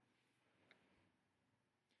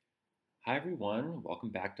Hi, everyone. Welcome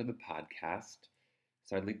back to the podcast.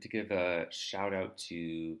 So, I'd like to give a shout out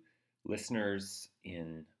to listeners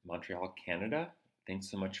in Montreal, Canada. Thanks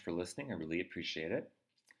so much for listening. I really appreciate it.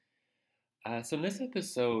 In this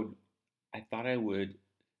episode, I thought I would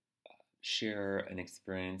share an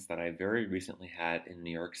experience that I very recently had in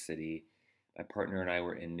New York City. My partner and I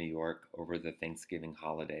were in New York over the Thanksgiving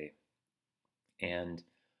holiday. And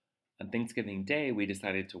on Thanksgiving Day, we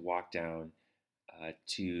decided to walk down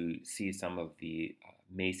to see some of the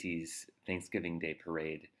Macy's Thanksgiving Day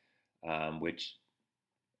Parade, which,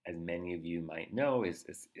 as many of you might know, is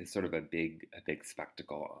sort of a big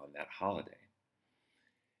spectacle on that holiday.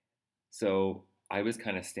 So I was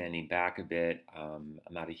kind of standing back a bit. I'm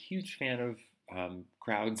not a huge fan of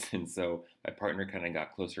crowds, and so my partner kind of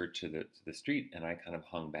got closer to the street, and I kind of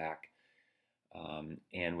hung back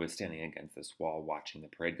and was standing against this wall watching the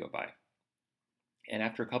parade go by. And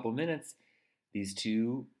after a couple minutes, these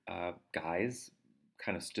two guys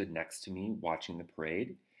kind of stood next to me watching the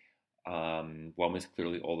parade. One was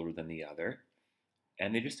clearly older than the other,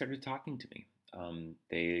 and they just started talking to me.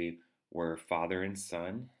 They were father and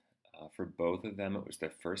son. For both of them, it was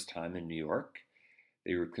their first time in New York.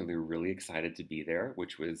 They were clearly really excited to be there,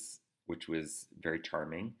 which was very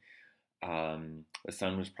charming. The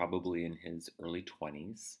son was probably in his early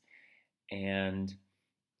 20s, and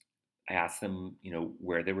I asked them,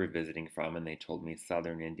 where they were visiting from, and they told me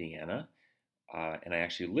Southern Indiana. And I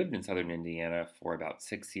actually lived in Southern Indiana for about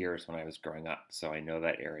 6 years when I was growing up, so I know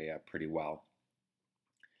that area pretty well.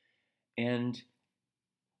 And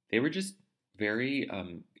they were just very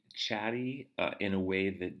chatty in a way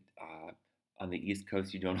that on the East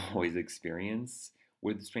Coast you don't always experience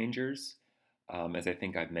with strangers, as I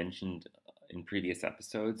think I've mentioned in previous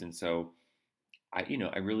episodes. And so I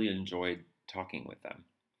really enjoyed talking with them.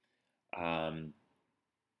 Um,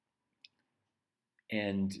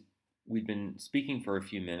 and we'd been speaking for a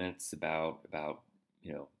few minutes about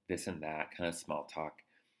this and that kind of small talk,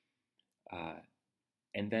 uh,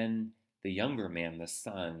 and then the younger man, the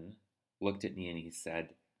son, looked at me and he said,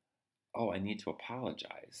 "Oh, I need to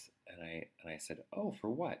apologize." And I said, "Oh, for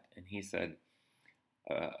what?" And he said,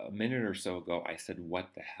 "A minute or so ago, I said what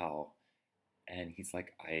the hell," and he's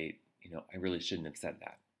like, I really shouldn't have said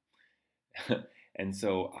that." And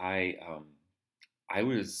so I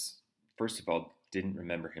was, first of all, didn't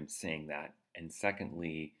remember him saying that. And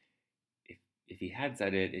secondly, if he had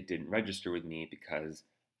said it, it didn't register with me because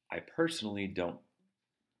I personally don't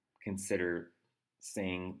consider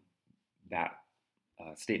saying that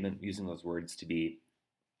statement, using those words, to be,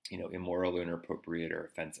 immoral or inappropriate or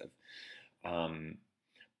offensive. Um,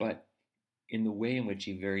 but in the way in which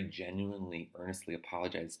he very genuinely, earnestly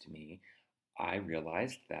apologized to me, I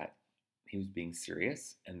realized that he was being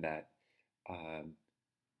serious and that um,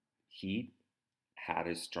 he had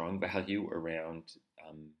a strong value around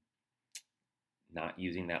not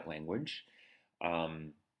using that language.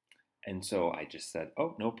 Um, and so I just said,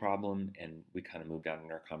 "Oh, no problem." And we kind of moved on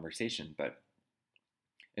in our conversation. But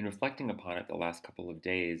in reflecting upon it the last couple of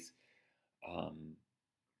days, um,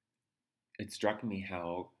 it struck me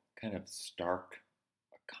how kind of stark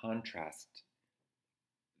a contrast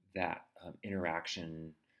that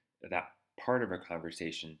interaction, that part of our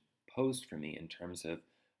conversation posed for me in terms of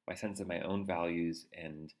my sense of my own values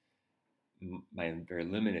and my very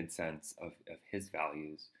limited sense of his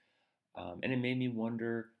values. And it made me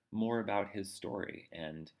wonder more about his story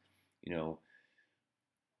and, you know,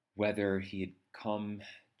 whether he had come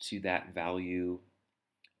to that value,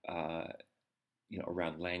 uh,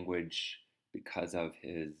 around language because of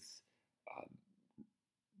his um,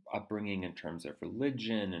 upbringing in terms of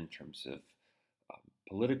religion, in terms of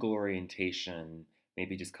political orientation,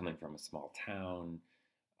 maybe just coming from a small town,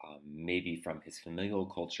 maybe from his familial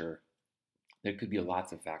culture. There could be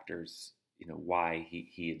lots of factors, why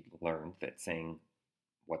he had learned that saying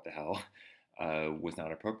 "what the hell" was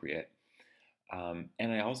not appropriate. And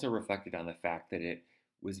I also reflected on the fact that it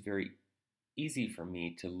was very easy for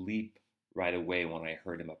me to leap right away when I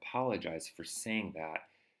heard him apologize for saying that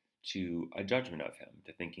to a judgment of him,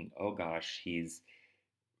 to thinking, "Oh gosh, he's,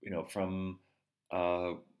 from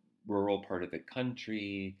a rural part of the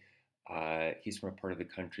country. He's from a part of the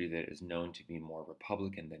country that is known to be more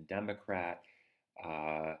Republican than Democrat,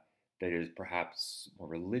 uh, that is perhaps more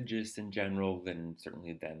religious in general than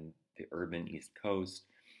certainly than the urban East Coast."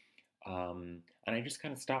 And I just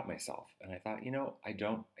kind of stopped myself, and I thought, I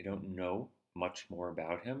don't know much more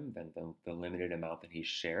about him than the limited amount that he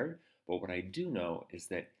shared. But what I do know is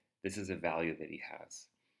that this is a value that he has,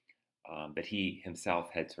 that he himself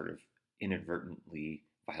had sort of inadvertently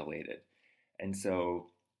violated. And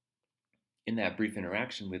so, in that brief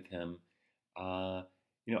interaction with him, uh,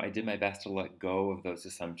 I did my best to let go of those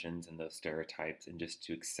assumptions and those stereotypes and just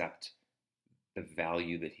to accept the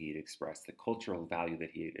value that he had expressed, the cultural value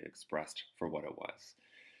that he had expressed for what it was.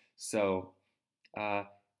 So uh,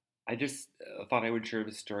 I just thought I would share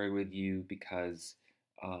this story with you because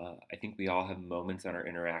I think we all have moments in our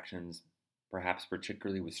interactions, perhaps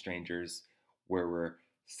particularly with strangers, where we're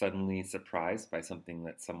suddenly surprised by something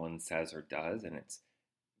that someone says or does. And it's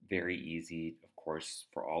very easy, of course,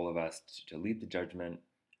 for all of us to lead the judgment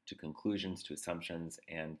to conclusions, to assumptions.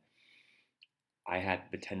 And I had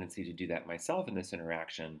the tendency to do that myself in this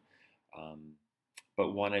interaction, um,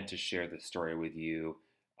 but wanted to share the story with you,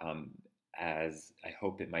 um, as I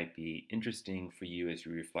hope it might be interesting for you as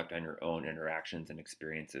you reflect on your own interactions and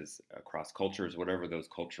experiences across cultures, whatever those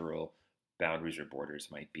cultural boundaries or borders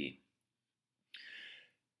might be.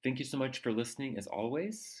 Thank you so much for listening, as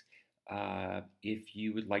always. If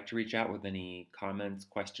you would like to reach out with any comments,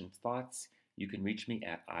 questions, thoughts, you can reach me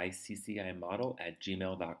at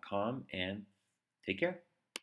iccimodel@gmail.com, and take care.